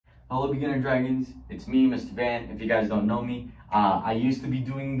Hello beginner dragons, it's me, Mr. Van. If you guys don't know me, I used to be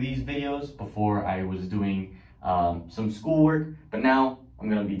doing these videos before I was doing some schoolwork, but now I'm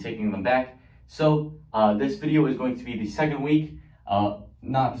going to be taking them back. So this video is going to be the second week,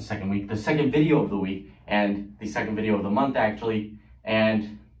 the second video of the week, and the second video of the month actually.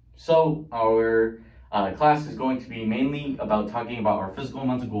 And so our class is going to be mainly about talking about our physical and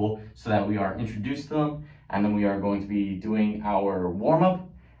mental goal so that we are introduced to them, and then we are going to be doing our warm-up.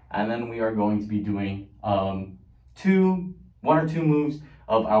 And then we are going to be doing one or two moves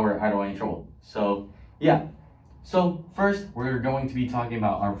of our idle interval. So yeah. So first, we're going to be talking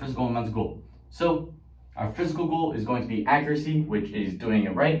about our physical and mental goal. So our physical goal is going to be accuracy, which is doing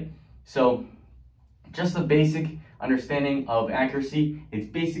it right. So just a basic understanding of accuracy, it's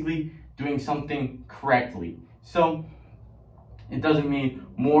basically doing something correctly. So it doesn't mean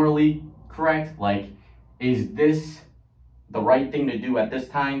morally correct, like is this the right thing to do at this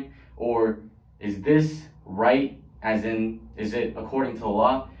time, or is this right as in is it according to the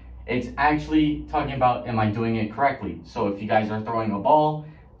law? It's actually talking about, am I doing it correctly? So if you guys are throwing a ball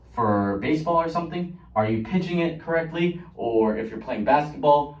for baseball or something, are you pitching it correctly? Or if you're playing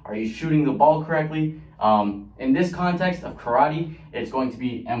basketball, are you shooting the ball correctly? In this context of karate, it's going to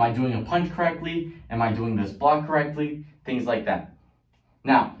be, am I doing a punch correctly? Am I doing this block correctly? Things like that.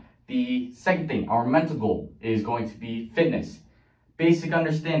 Now, the second thing, our mental goal, is going to be fitness. Basic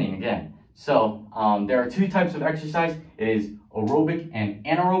understanding again. So there are two types of exercise. It is aerobic and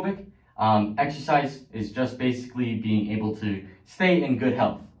anaerobic. Exercise is just basically being able to stay in good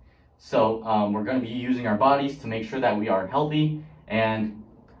health. So we're going to be using our bodies to make sure that we are healthy. And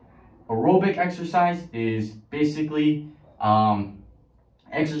aerobic exercise is basically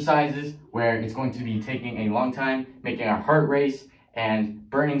exercises where it's going to be taking a long time, making our heart race, and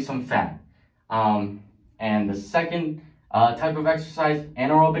burning some fat. And the second type of exercise,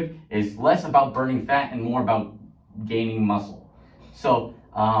 anaerobic, is less about burning fat and more about gaining muscle. So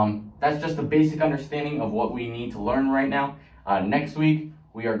that's just a basic understanding of what we need to learn right now. Next week,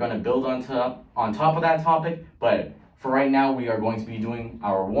 we are going to build on top of that topic, but for right now, we are going to be doing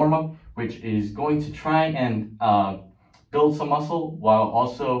our warm-up, which is going to try and build some muscle while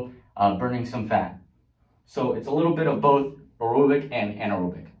also burning some fat. So it's a little bit of both aerobic and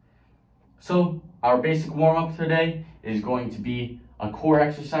anaerobic. So our basic warm-up today is going to be a core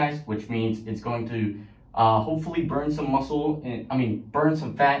exercise, which means it's going to hopefully burn some burn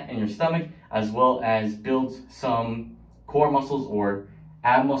some fat in your stomach, as well as build some core muscles or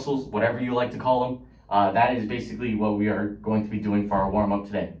ab muscles, whatever you like to call them. That is basically what we are going to be doing for our warm-up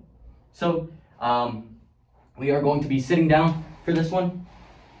today. So we are going to be sitting down for this one.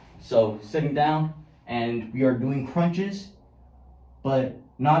 So sitting down, and we are doing crunches, but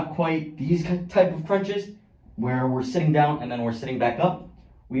not quite these type of crunches where we're sitting down and then we're sitting back up.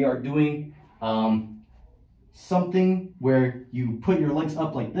 We are doing something where you put your legs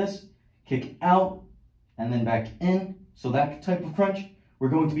up like this, kick out, and then back in. So that type of crunch. We're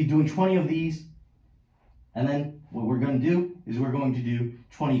going to be doing 20 of these. And then what we're going to do is we're going to do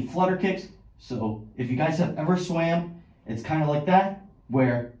 20 flutter kicks. So if you guys have ever swam, it's kind of like that,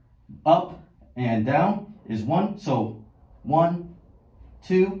 where up and down is one. So 1,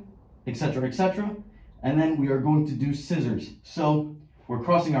 2, etc., etc. And then we are going to do scissors. So we're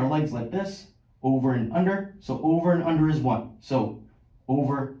crossing our legs like this, over and under. So over and under is 1. So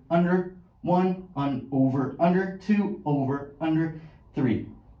over, under, 1, over, under, 2, over, under, 3.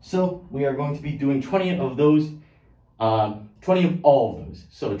 So we are going to be doing 20 of those, 20 of all of those.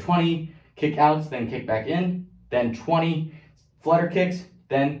 So 20 kick outs, then kick back in, then 20 flutter kicks,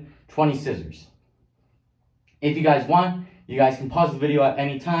 then 20 scissors. If you guys want, you guys can pause the video at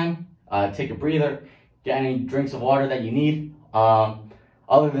any time, take a breather, get any drinks of water that you need.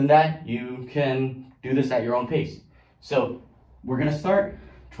 Other than that, you can do this at your own pace. So we're gonna start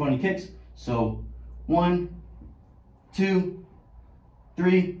 20 kicks. So 1, 2,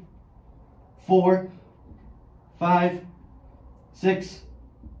 3, 4, 5, 6,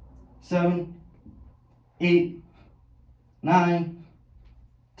 7, 8, 9,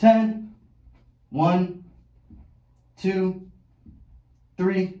 10, 1, 2,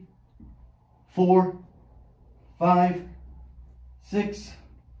 3, 4, 5, 6,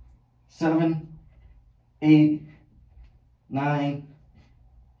 7, 8, 9,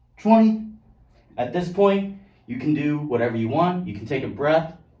 20. At this point, you can do whatever you want. You can take a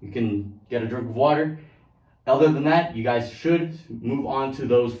breath. You can get a drink of water. Other than that, you guys should move on to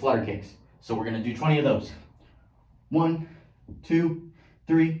those flutter kicks. So we're going to do 20 of those. 1, 2,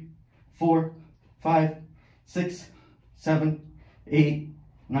 3, 4, 5, 6, 7, 8,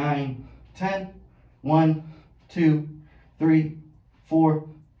 9, 10. 1, 2, 3, 4,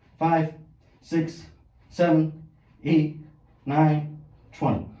 5, 6, 7, 8, 9,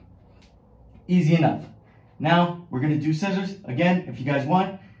 20. Easy enough. Now we're going to do scissors. Again, if you guys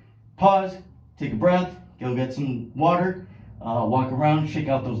want, pause, take a breath, go get some water, walk around, shake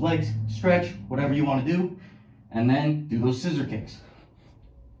out those legs, stretch, whatever you want to do, and then do those scissor kicks.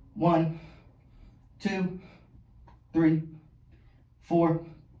 1, 2, 3, 4,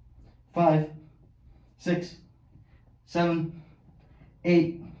 5, 6, 7,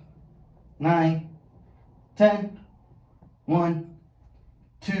 8, 9, 10. 1,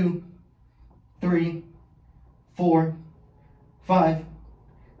 2, 3, 4, 5,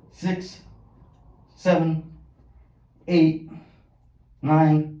 6, 7, 8,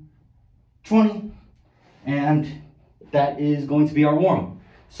 9, 20. And that is going to be our warm-up.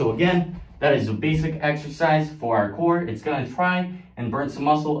 So again, that is a basic exercise for our core. It's going to try and burn some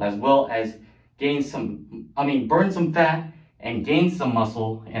muscle as well as gain some, burn some fat and gain some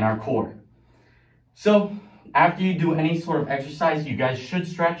muscle in our core. So after you do any sort of exercise, you guys should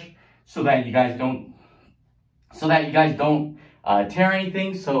stretch so that you guys don't tear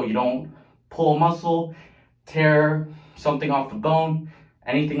anything, so you don't pull a muscle, tear something off the bone,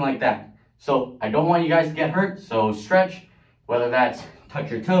 anything like that. So I don't want you guys to get hurt, so stretch, whether that's touch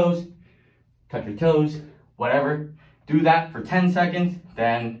your toes, whatever. Do that for 10 seconds,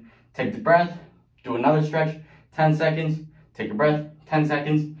 then take the breath, do another stretch, 10 seconds, take a breath, 10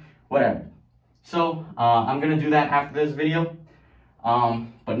 seconds, whatever. So I'm going to do that after this video.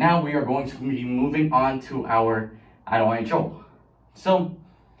 But now we are going to be moving on to our I don't want any trouble. So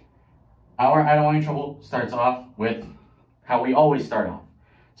our I don't want any trouble starts off with how we always start off.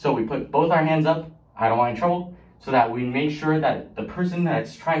 So we put both our hands up, I don't want any trouble, so that we make sure that the person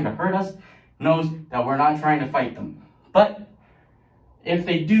that's trying to hurt us knows that we're not trying to fight them. But if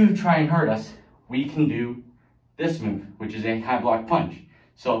they do try and hurt us, we can do this move, which is a high block punch.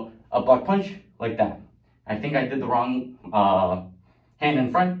 So a block punch like that. I think I did the wrong hand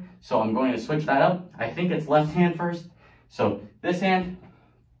in front, so I'm going to switch that up. I think it's left hand first. So this hand,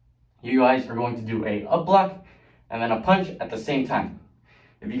 you guys are going to do a up block and then a punch at the same time.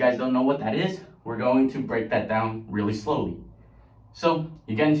 If you guys don't know what that is, we're going to break that down really slowly. So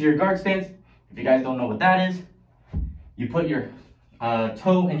you get into your guard stance. If you guys don't know what that is, you put your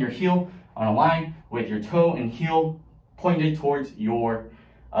toe and your heel on a line with your toe and heel pointed towards your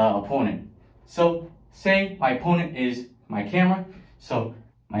opponent. So say my opponent is my camera, so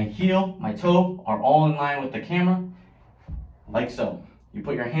my heel, my toe are all in line with the camera, like so. You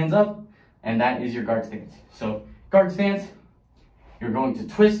put your hands up, and that is your guard stance. So guard stance, you're going to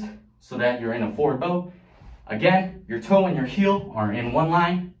twist so that you're in a forward bow. Again, your toe and your heel are in one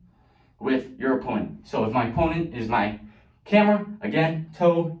line with your opponent. So if my opponent is my camera, again,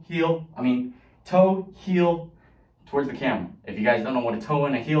 toe, heel towards the camera. If you guys don't know what a toe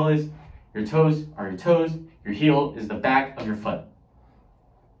and a heel is, your toes are your toes, your heel is the back of your foot.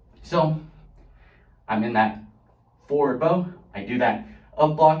 So I'm in that forward bow. I do that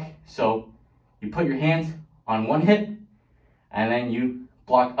up block. So you put your hands on one hip and then you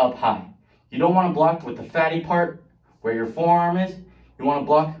block up high. You don't want to block with the fatty part where your forearm is. You want to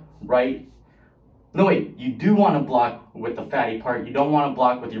block right. No, wait, you do want to block with the fatty part. You don't want to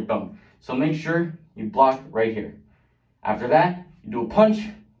block with your bone. So make sure you block right here. After that, you do a punch.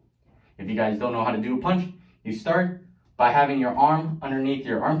 If you guys don't know how to do a punch, you start by having your arm underneath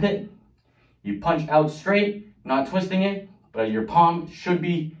your armpit. You punch out straight, not twisting it, but your palm should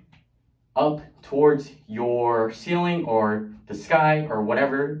be up towards your ceiling or the sky or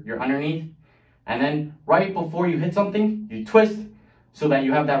whatever you're underneath. And then right before you hit something, you twist so that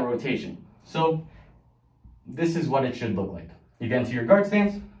you have that rotation. So this is what it should look like. You get into your guard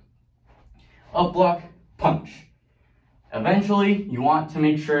stance, up block, punch. Eventually, you want to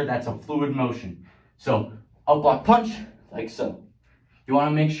make sure that's a fluid motion. So up block, punch, like so. You want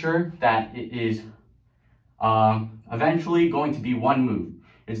to make sure that it is eventually going to be one move.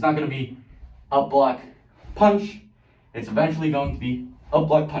 It's not going to be up block, punch. It's eventually going to be up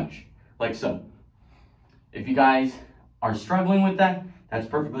block, punch, like so. If you guys are struggling with that, that's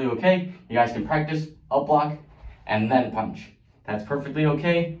perfectly okay. You guys can practice up block and then punch. That's perfectly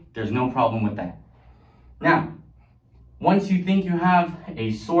okay. There's no problem with that. Now, once you think you have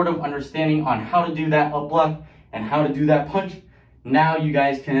a sort of understanding on how to do that up block and how to do that punch, now you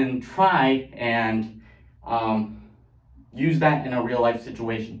guys can try and use that in a real life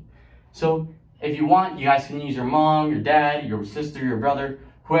situation. So if you want, you guys can use your mom, your dad, your sister, your brother,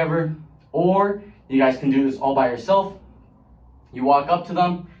 whoever, or you guys can do this all by yourself. You walk up to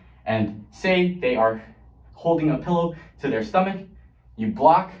them and say they are holding a pillow to their stomach. You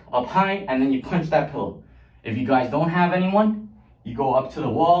block up high and then you punch that pillow. If you guys don't have anyone, you go up to the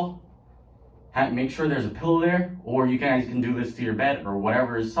wall, make sure there's a pillow there, or you guys can do this to your bed or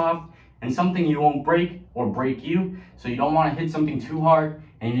whatever is soft, and something you won't break or break you. So you don't want to hit something too hard,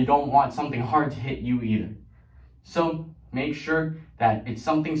 and you don't want something hard to hit you either. So make sure that it's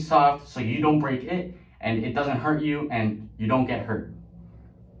something soft so you don't break it and it doesn't hurt you and you don't get hurt.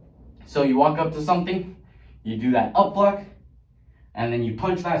 So you walk up to something, you do that up block, and then you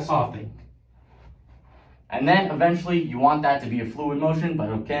punch that soft thing. And then eventually you want that to be a fluid motion,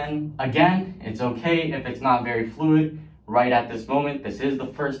 but again, it's okay if it's not very fluid right at this moment. This is the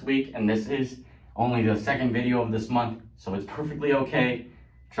first week and this is only the second video of this month, so it's perfectly okay,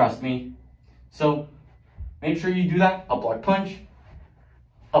 trust me. So make sure you do that, up block punch,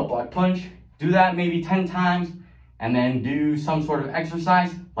 do that maybe 10 times, and then do some sort of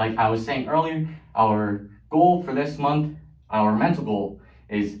exercise. Like I was saying earlier, our goal for this month, our mental goal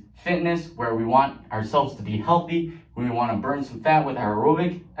is fitness, where we want ourselves to be healthy. We want to burn some fat with our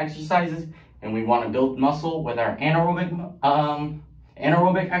aerobic exercises, and we want to build muscle with our anaerobic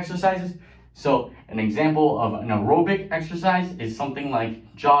exercises. So an example of an aerobic exercise is something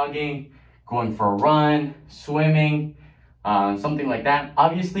like jogging, going for a run, swimming, something like that.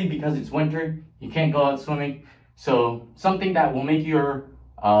 Obviously, because it's winter, you can't go out swimming. So something that will make your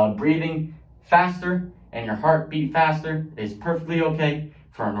breathing faster and your heart beat faster is perfectly okay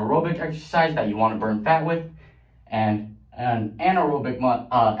for an aerobic exercise that you want to burn fat with. And an anaerobic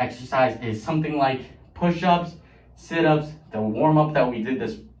exercise is something like push-ups, sit-ups, the warm-up that we did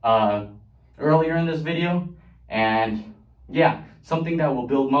this earlier in this video. And yeah, something that will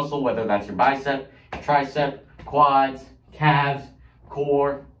build muscle, whether that's your bicep, tricep, quads, calves,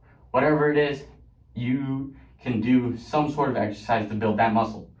 core, whatever it is, you can do some sort of exercise to build that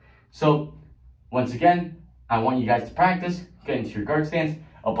muscle. So once again, I want you guys to practice. Get into your guard stance,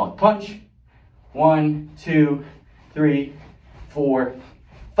 up block punch. 1, 2, 3, 4,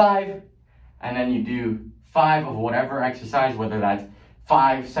 5. And then you do 5 of whatever exercise, whether that's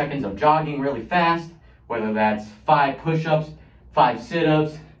 5 seconds of jogging really fast, whether that's 5 push-ups, 5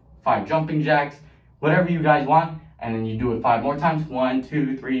 sit-ups, 5 jumping jacks, whatever you guys want. And then you do it 5 more times. 1,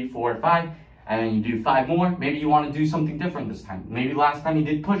 2, 3, 4, 5. And then you do 5 more. Maybe you want to do something different this time. Maybe last time you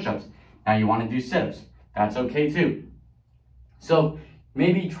did push-ups. Now you want to do sit-ups. That's okay too. So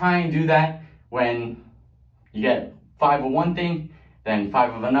maybe try and do that when you get 5 of one thing, then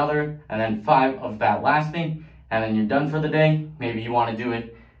 5 of another, and then 5 of that last thing, and then you're done for the day. Maybe you want to do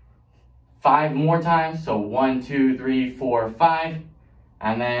it 5 more times. So 1, 2, 3, 4, 5,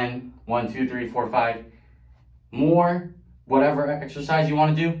 and then 1, 2, 3, 4, 5 more, whatever exercise you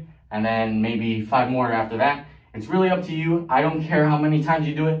want to do, and then maybe 5 more after that. It's really up to you. I don't care how many times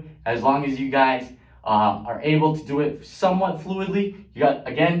you do it, as long as you guys are able to do it somewhat fluidly.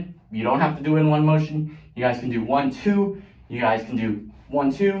 Again, you don't have to do it in one motion. You guys can do 1, 2. You guys can do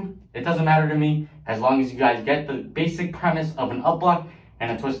 1, 2. It doesn't matter to me, as long as you guys get the basic premise of an up block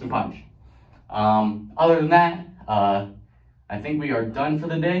and a twist and punch. Other than that, I think we are done for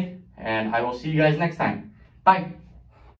the day, and I will see you guys next time. Bye.